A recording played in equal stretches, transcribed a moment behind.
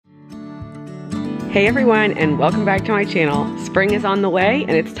Hey everyone, and welcome back to my channel. Spring is on the way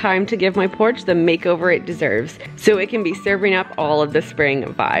and it's time to give my porch the makeover it deserves so it can be serving up all of the spring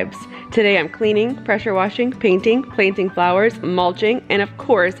vibes. Today I'm cleaning, pressure washing, painting, planting flowers, mulching, and of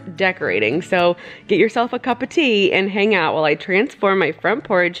course decorating. So get yourself a cup of tea and hang out while I transform my front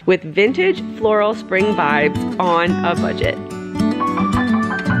porch with vintage floral spring vibes on a budget.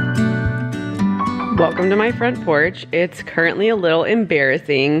 Welcome to my front porch. It's currently a little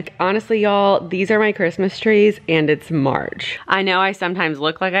embarrassing. Honestly, y'all, these are my Christmas trees and it's March. I know I sometimes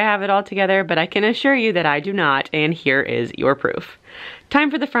look like I have it all together, but I can assure you that I do not, and here is your proof.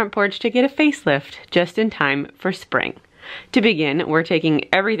 Time for the front porch to get a facelift, just in time for spring. To begin, we're taking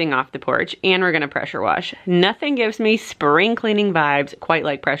everything off the porch and we're gonna pressure wash. Nothing gives me spring cleaning vibes quite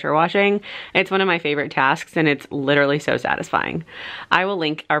like pressure washing. It's one of my favorite tasks and it's literally so satisfying. I will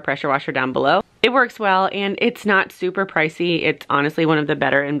link our pressure washer down below. It works well and it's not super pricey. It's honestly one of the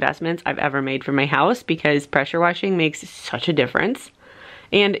better investments I've ever made for my house because pressure washing makes such a difference.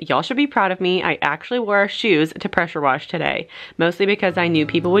 And y'all should be proud of me. I actually wore shoes to pressure wash today, mostly because I knew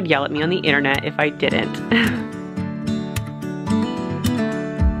people would yell at me on the internet if I didn't.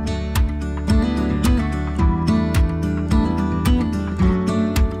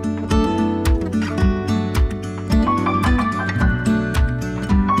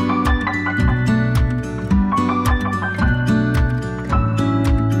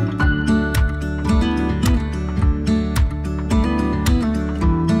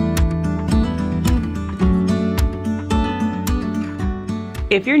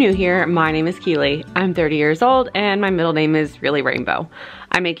 If you're new here, my name is Kilee. I'm 30 years old and my middle name is really Rainbow.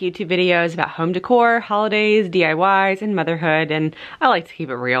 I make YouTube videos about home decor, holidays, DIYs, and motherhood, and I like to keep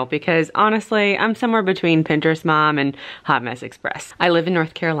it real because honestly, I'm somewhere between Pinterest Mom and Hot Mess Express. I live in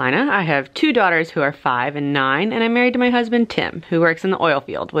North Carolina. I have two daughters who are 5 and 9, and I'm married to my husband, Tim, who works in the oil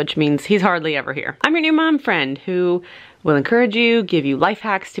field, which means he's hardly ever here. I'm your new mom friend who will encourage you, give you life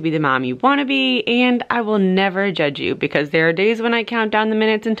hacks to be the mom you want to be, and I will never judge you because there are days when I count down the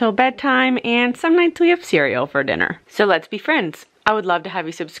minutes until bedtime and some nights we have cereal for dinner. So let's be friends. I would love to have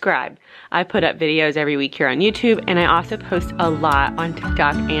you subscribe. I put up videos every week here on YouTube and I also post a lot on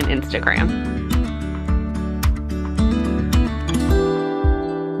TikTok and Instagram.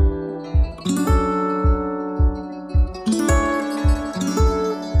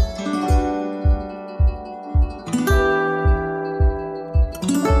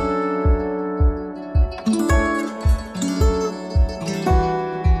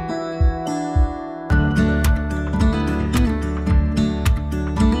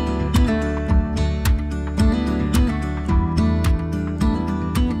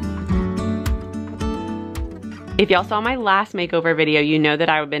 If y'all saw my last makeover video, you know that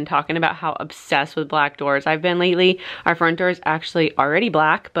I've been talking about how obsessed with black doors I've been lately. Our front door is actually already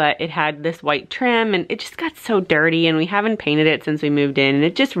black, but it had this white trim and it just got so dirty and we haven't painted it since we moved in and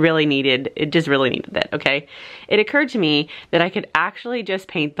it just really needed it, okay? It occurred to me that I could actually just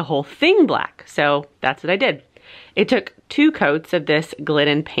paint the whole thing black, so that's what I did. It took 2 coats of this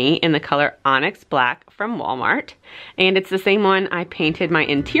Glidden paint in the color Onyx Black from Walmart, and it's the same one I painted my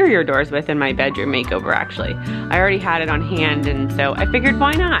interior doors with in my bedroom makeover actually. I already had it on hand and so I figured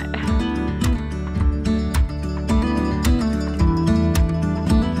why not?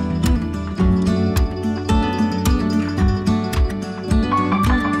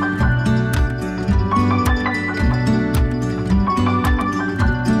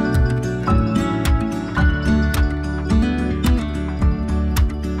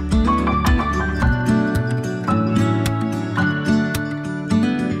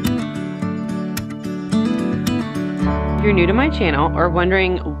 If you're new to my channel or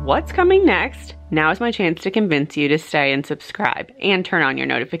wondering what's coming next, now is my chance to convince you to stay and subscribe and turn on your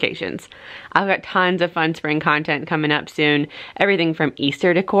notifications. I've got tons of fun spring content coming up soon, everything from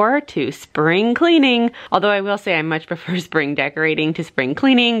Easter decor to spring cleaning, although I will say I much prefer spring decorating to spring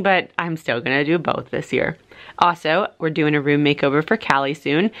cleaning, but I'm still gonna do both this year. Also, we're doing a room makeover for Kilee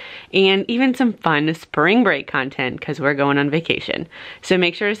soon, and even some fun spring break content because we're going on vacation. So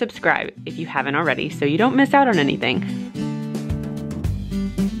make sure to subscribe if you haven't already so you don't miss out on anything.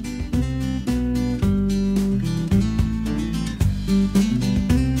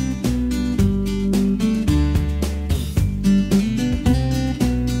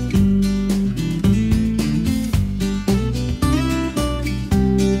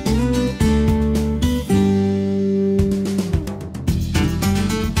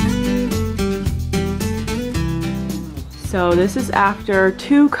 So this is after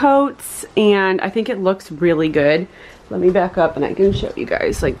 2 coats and I think it looks really good. Let me back up and I can show you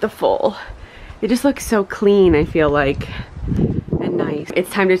guys like the full. It just looks so clean, I feel like, and nice. It's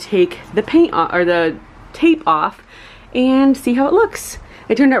time to take the paint off, or the tape off, and see how it looks.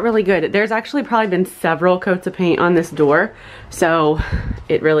 It turned out really good. There's actually probably been several coats of paint on this door, so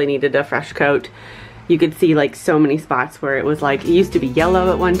it really needed a fresh coat. You could see like so many spots where it was like, it used to be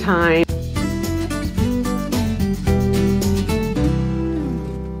yellow at one time.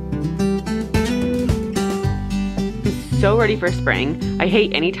 So ready for spring. I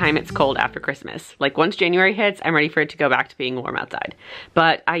hate any time it's cold after Christmas. Like once January hits, I'm ready for it to go back to being warm outside.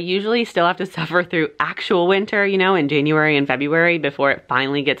 But I usually still have to suffer through actual winter, you know, in January and February before it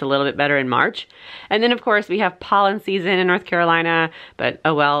finally gets a little bit better in March. And then of course we have pollen season in North Carolina, but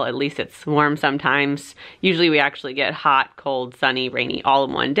oh well, at least it's warm sometimes. Usually we actually get hot, cold, sunny, rainy all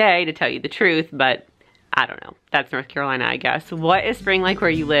in one day, to tell you the truth, but I don't know. That's North Carolina, I guess. What is spring like where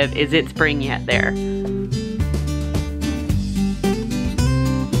you live? Is it spring yet there?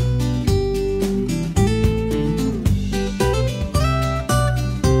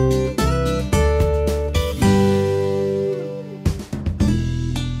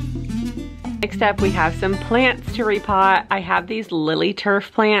 Next up, we have some plants to repot. I have these lily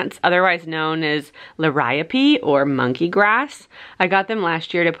turf plants, otherwise known as liriope or monkey grass. I got them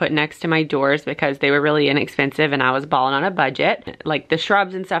last year to put next to my doors because they were really inexpensive and I was balling on a budget. Like the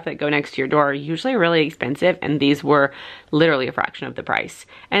shrubs and stuff that go next to your door are usually really expensive, and these were literally a fraction of the price.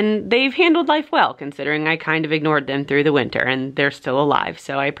 And they've handled life well, considering I kind of ignored them through the winter, and they're still alive,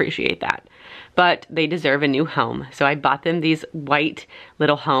 so I appreciate that. But they deserve a new home. So I bought them these white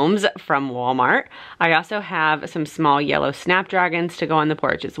little homes from Walmart. I also have some small yellow snapdragons to go on the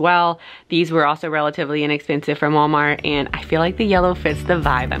porch as well. These were also relatively inexpensive from Walmart, and I feel like the yellow fits the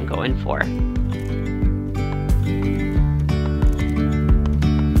vibe I'm going for.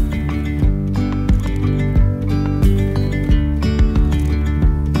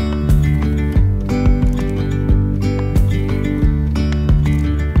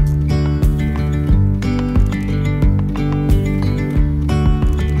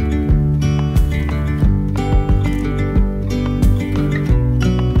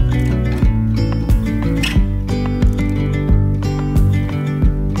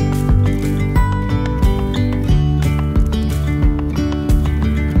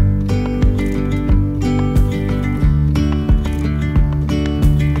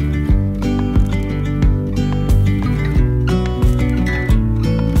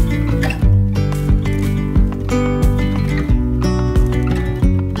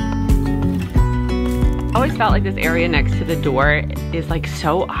 Felt like this area next to the door is like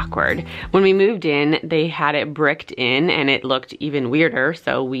so awkward. When we moved in, they had it bricked in and it looked even weirder,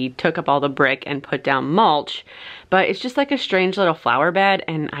 so we took up all the brick and put down mulch, but it's just like a strange little flower bed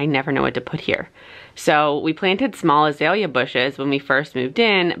and I never know what to put here. So we planted small azalea bushes when we first moved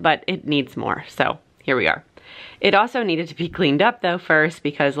in, but it needs more, so here we are. It also needed to be cleaned up though first,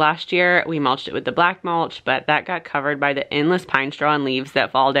 because last year we mulched it with the black mulch, but that got covered by the endless pine straw and leaves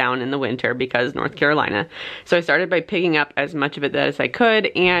that fall down in the winter because North Carolina. So I started by picking up as much of it as I could,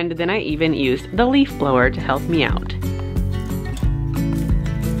 and then I even used the leaf blower to help me out.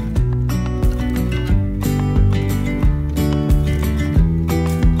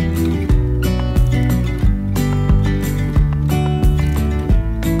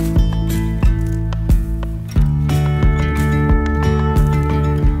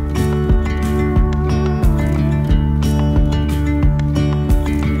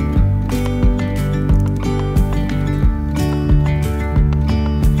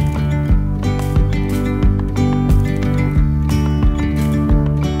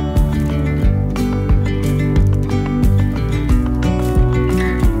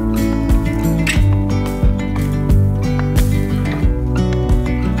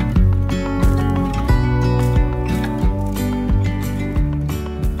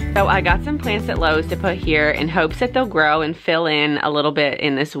 So I got some plants at Lowe's to put here in hopes that they'll grow and fill in a little bit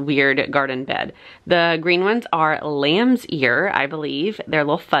in this weird garden bed. The green ones are lamb's ear, I believe. They're a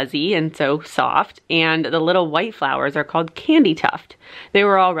little fuzzy and so soft. And the little white flowers are called candy tuft. They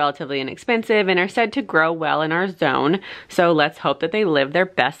were all relatively inexpensive and are said to grow well in our zone. So let's hope that they live their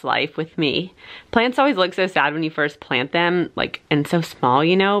best life with me. Plants always look so sad when you first plant them, like, and so small,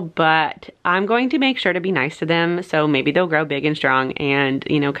 you know, but I'm going to make sure to be nice to them. So maybe they'll grow big and strong and,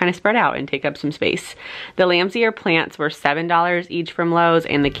 you know, kind of spread out and take up some space. The lamb's ear plants were $7 each from Lowe's,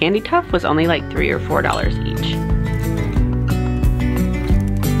 and the candy tuft was only like $3 or $4 each.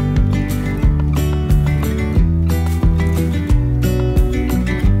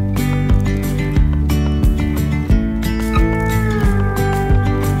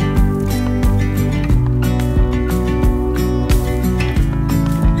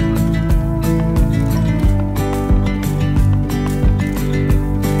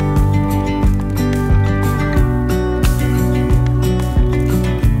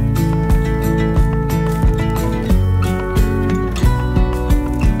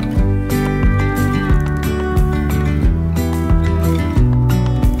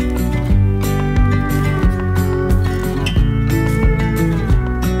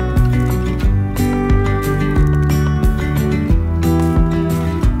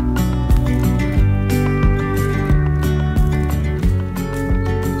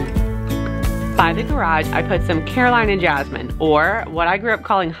 By the garage, I put some Carolina jasmine, or what I grew up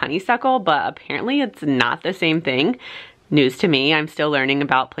calling honeysuckle, but apparently it's not the same thing. News to me, I'm still learning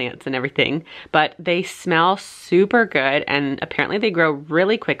about plants and everything, but they smell super good and apparently they grow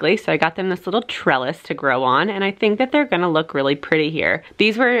really quickly, so I got them this little trellis to grow on, and I think that they're gonna look really pretty here.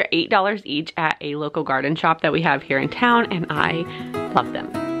 These were $8 each at a local garden shop that we have here in town, and I love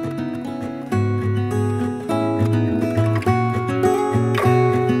them.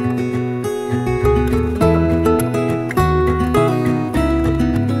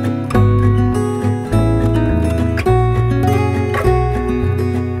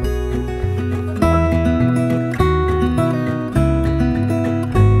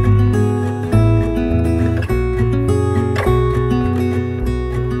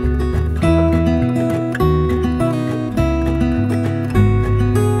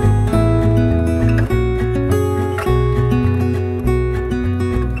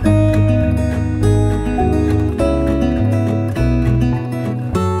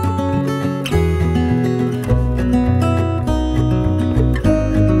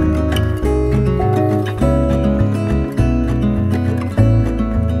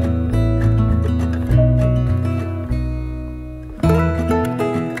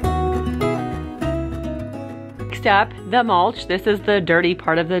 Next up, the mulch. This is the dirty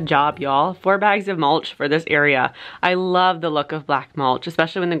part of the job, y'all. 4 bags of mulch for this area. I love the look of black mulch,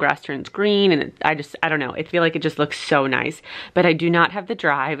 especially when the grass turns green, and I don't know, I feel like it just looks so nice. But I do not have the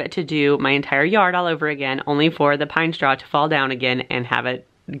drive to do my entire yard all over again, only for the pine straw to fall down again and have it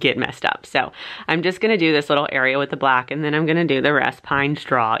get messed up. So I'm just gonna do this little area with the black, and then I'm gonna do the rest pine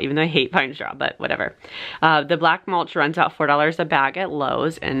straw, even though I hate pine straw, but whatever. The black mulch runs out $4 a bag at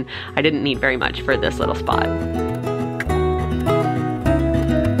Lowe's, and I didn't need very much for this little spot.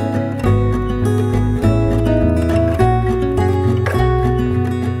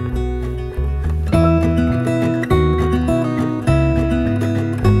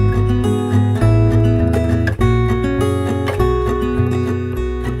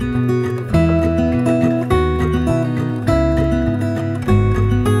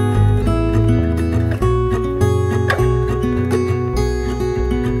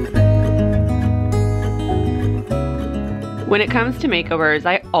 When it comes to makeovers,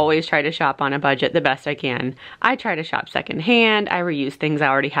 I always try to shop on a budget the best I can. I try to shop secondhand, I reuse things I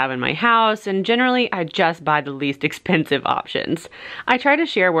already have in my house, and generally I just buy the least expensive options. I try to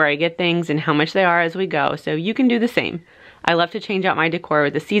share where I get things and how much they are as we go, so you can do the same. I love to change out my decor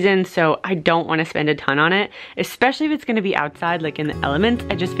with the seasons, so I don't want to spend a ton on it, especially if it's going to be outside like in the elements.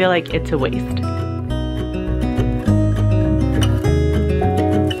 I just feel like it's a waste.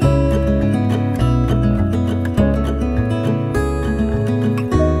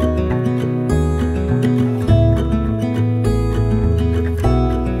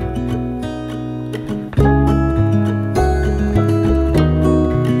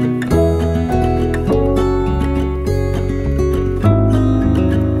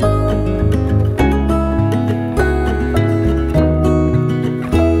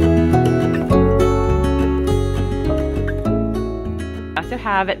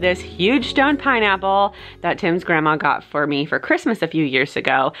 Have this huge stone pineapple that Tim's grandma got for me for Christmas a few years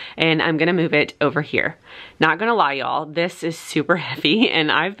ago, and I'm gonna move it over here. Not gonna lie, y'all, this is super heavy,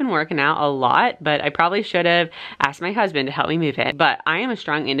 and I've been working out a lot, but I probably should have asked my husband to help me move it. But I am a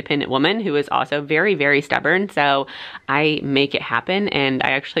strong, independent woman who is also very, very stubborn, so I make it happen, and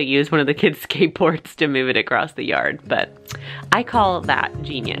I actually use one of the kids' skateboards to move it across the yard. But I call that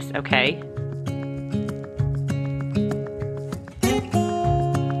genius, okay?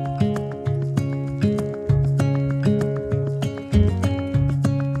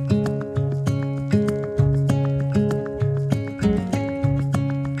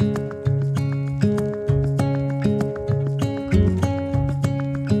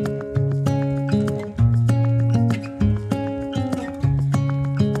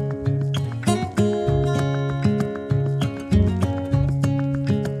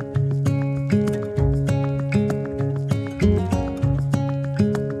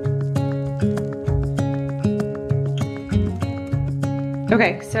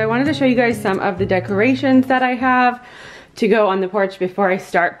 Okay, so I wanted to show you guys some of the decorations that I have to go on the porch before I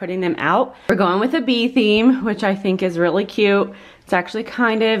start putting them out. We're going with a bee theme, which I think is really cute. It's actually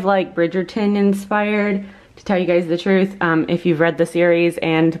kind of like Bridgerton inspired, to tell you guys the truth. If you've read the series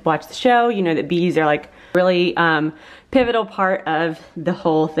and watched the show, you know that bees are like really pivotal part of the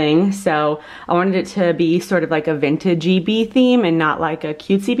whole thing. So I wanted it to be sort of like a vintagey bee theme and not like a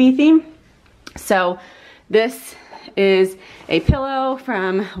cutesy bee theme. So this is a pillow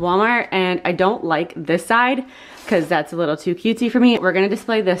from Walmart, and I don't like this side. because that's a little too cutesy for me. We're gonna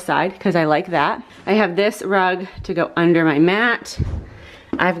display this side because I like that. I have this rug to go under my mat.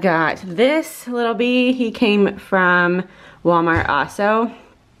 I've got this little bee. He came from Walmart also.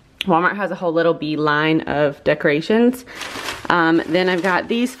 Walmart has a whole little bee line of decorations. Then I've got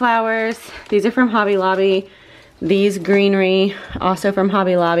these flowers. These are from Hobby Lobby. These greenery, also from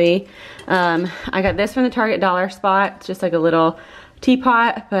Hobby Lobby. I got this from the Target dollar spot. It's just like a little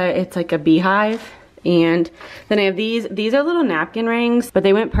teapot, but it's like a beehive. And then I have these. These are little napkin rings, but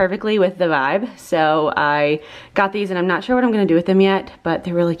they went perfectly with the vibe. So I got these and I'm not sure what I'm gonna do with them yet, but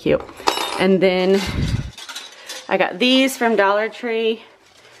they're really cute. And then I got these from Dollar Tree,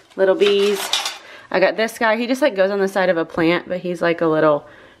 little bees. I got this guy. He just like goes on the side of a plant, but he's like a little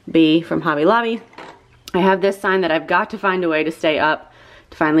bee from Hobby Lobby. I have this sign that I've got to find a way to stay up,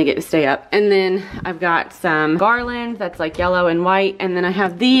 to finally get to stay up. And then I've got some garland that's like yellow and white. And then I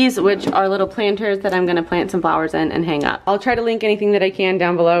have these, which are little planters that I'm gonna plant some flowers in and hang up. I'll try to link anything that I can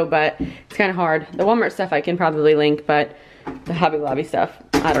down below, but it's kind of hard. The Walmart stuff I can probably link, but the Hobby Lobby stuff,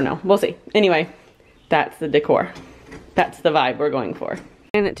 I don't know. We'll see. Anyway, that's the decor. That's the vibe we're going for.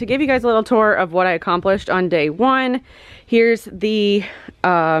 And to give you guys a little tour of what I accomplished on day one, here's the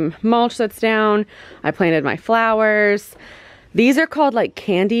mulch that's down. I planted my flowers. These are called like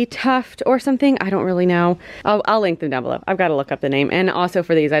candy tuft or something. I don't really know. I'll link them down below. I've got to look up the name. And also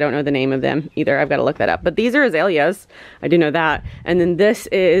for these, I don't know the name of them either. I've got to look that up. But these are azaleas. I do know that. And then this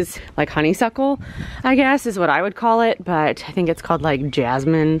is like honeysuckle, I guess is what I would call it. But I think it's called like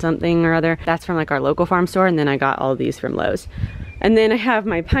jasmine something or other. That's from like our local farm store. And then I got all these from Lowe's. And then I have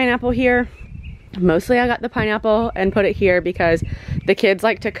my pineapple here. Mostly I got the pineapple and put it here because the kids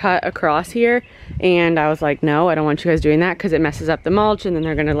like to cut across here. And I was like, no, I don't want you guys doing that because it messes up the mulch and then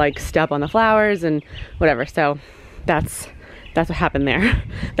they're gonna like step on the flowers and whatever. So that's what happened there.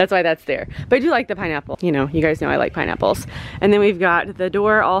 That's why that's there. But I do like the pineapple. You know, you guys know I like pineapples. And then we've got the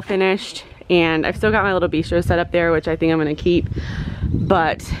door all finished and I've still got my little bistro set up there, which I think I'm gonna keep,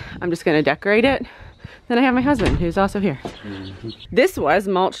 but I'm just gonna decorate it. Then I have my husband who's also here. This was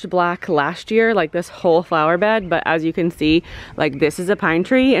mulched black last year, like this whole flower bed, but as you can see, like this is a pine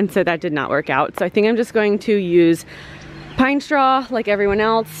tree and so that did not work out. So I think I'm just going to use pine straw like everyone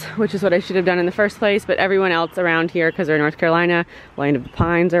else, which is what I should have done in the first place, but everyone else around here, because they're in North Carolina, land of the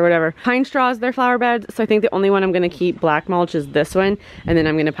pines or whatever, pine straw is their flower beds. So I think the only one I'm gonna keep black mulch is this one, and then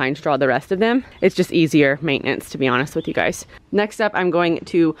I'm gonna pine straw the rest of them. It's just easier maintenance, to be honest with you guys. Next up, I'm going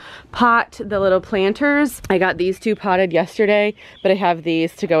to pot the little planters. I got these two potted yesterday, but I have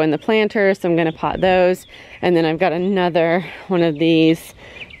these to go in the planters, so I'm gonna pot those. And then I've got another one of these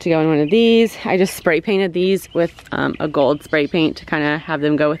to go in one of these. I just spray painted these with a gold spray paint to kind of have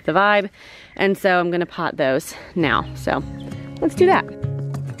them go with the vibe. And so I'm gonna pot those now. So let's do that.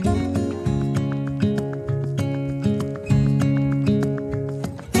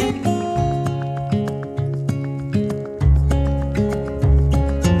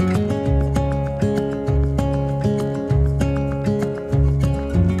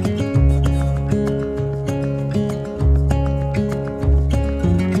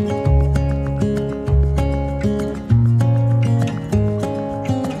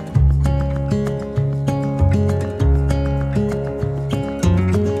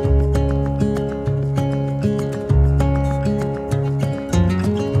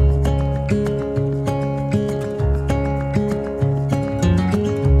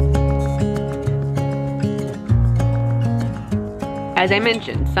 As I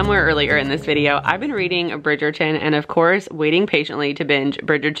mentioned somewhere earlier in this video, I've been reading Bridgerton and of course waiting patiently to binge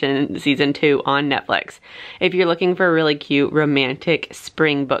Bridgerton season 2 on Netflix. If you're looking for a really cute romantic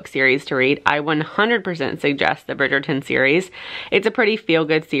spring book series to read, I 100% suggest the Bridgerton series. It's a pretty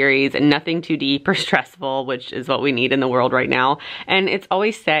feel-good series, nothing too deep or stressful, which is what we need in the world right now. And it's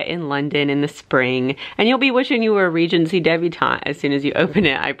always set in London in the spring, and you'll be wishing you were a Regency debutante as soon as you open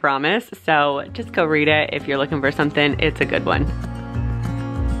it, I promise. So just go read it if you're looking for something. It's a good one.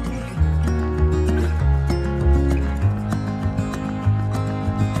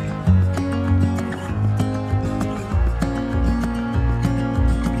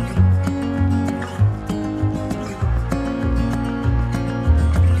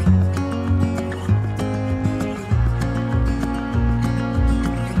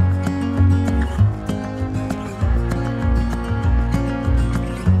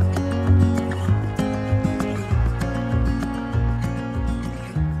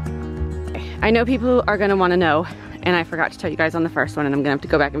 I know people are gonna wanna know, and I forgot to tell you guys on the first one, and I'm gonna have to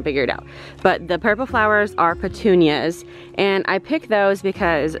go back and figure it out. But the purple flowers are petunias, and I picked those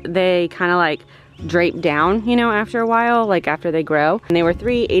because they kind of like drape down, you know, after a while, like after they grow. And they were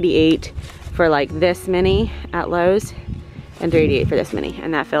 $3.88 for for like this many at Lowe's and $3.88 for this many,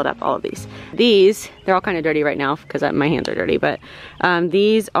 and that filled up all of these. These, they're all kind of dirty right now because my hands are dirty, but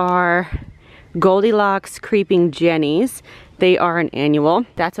these are Goldilocks Creeping Jennies. They are an annual.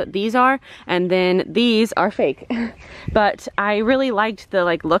 That's what these are. And then these are fake. But I really liked the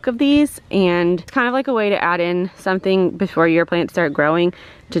look of these, and it's kind of like a way to add in something before your plants start growing,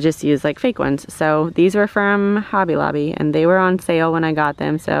 to just use like fake ones. So these were from Hobby Lobby and they were on sale when I got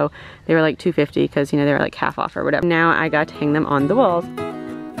them. So they were like $2.50 because, you know, they were like half off or whatever. Now I got to hang them on the walls.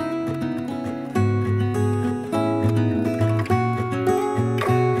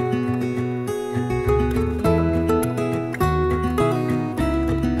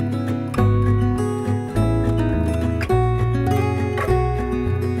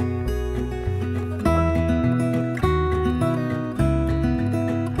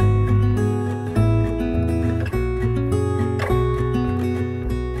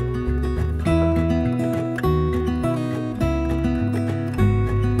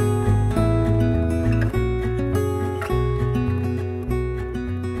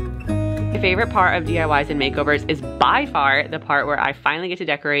 Favorite part of DIYs and makeovers is by far the part where I finally get to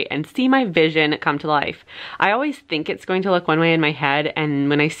decorate and see my vision come to life. I always think it's going to look one way in my head, and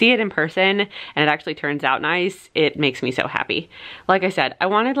when I see it in person and it actually turns out nice, it makes me so happy. Like I said, I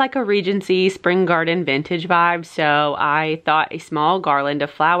wanted like a Regency spring garden vintage vibe, so I thought a small garland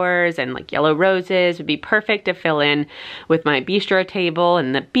of flowers and like yellow roses would be perfect to fill in with my bistro table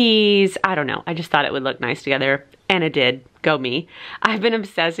and the bees. I don't know, I just thought it would look nice together, and it did. Go me. I've been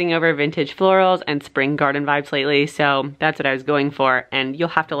obsessing over vintage florals and spring garden vibes lately, so that's what I was going for, and you'll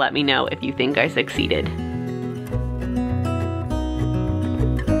have to let me know if you think I succeeded.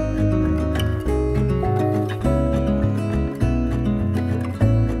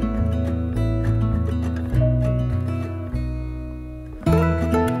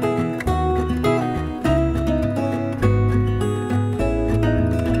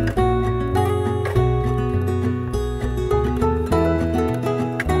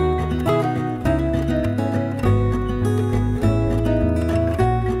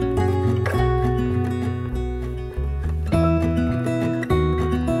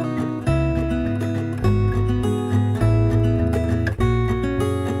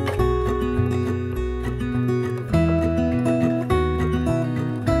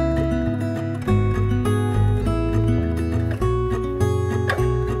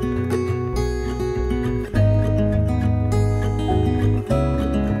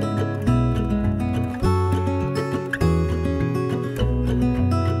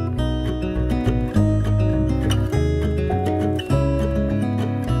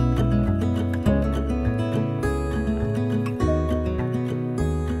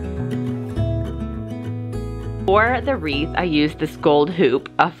 For the wreath, I used this gold hoop,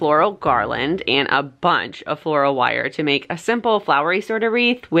 a floral garland, and a bunch of floral wire to make a simple flowery sort of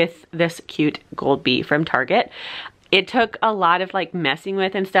wreath with this cute gold bee from Target. It took a lot of like messing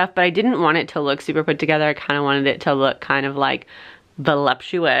with and stuff, but I didn't want it to look super put together. I kind of wanted it to look kind of like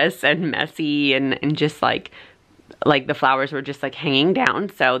voluptuous and messy and just like the flowers were just like hanging down.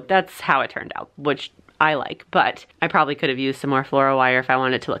 So that's how it turned out, which I like, but I probably could have used some more floral wire if I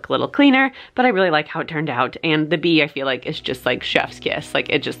wanted it to look a little cleaner, but I really like how it turned out. And the bee, I feel like, is just like chef's kiss. Like,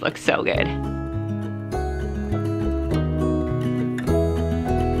 it just looks so good.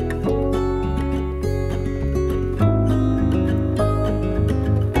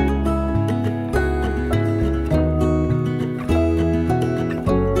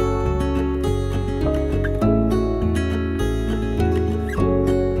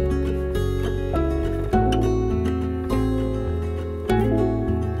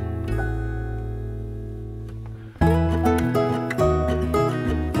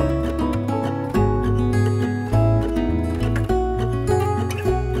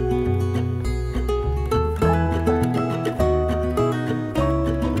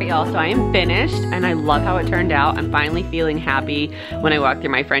 So I am finished and I love how it turned out. I'm finally feeling happy when I walk through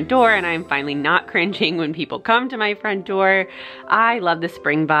my front door, and I'm finally not cringing when people come to my front door. I love the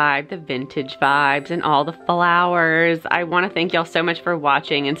spring vibe, the vintage vibes, and all the flowers. I want to thank y'all so much for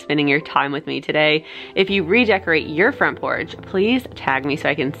watching and spending your time with me today. If you redecorate your front porch, please tag me so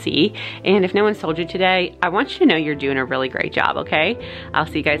I can see. And if no one's told you today, I want you to know you're doing a really great job, okay? I'll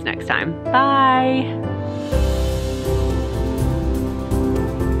see you guys next time. Bye.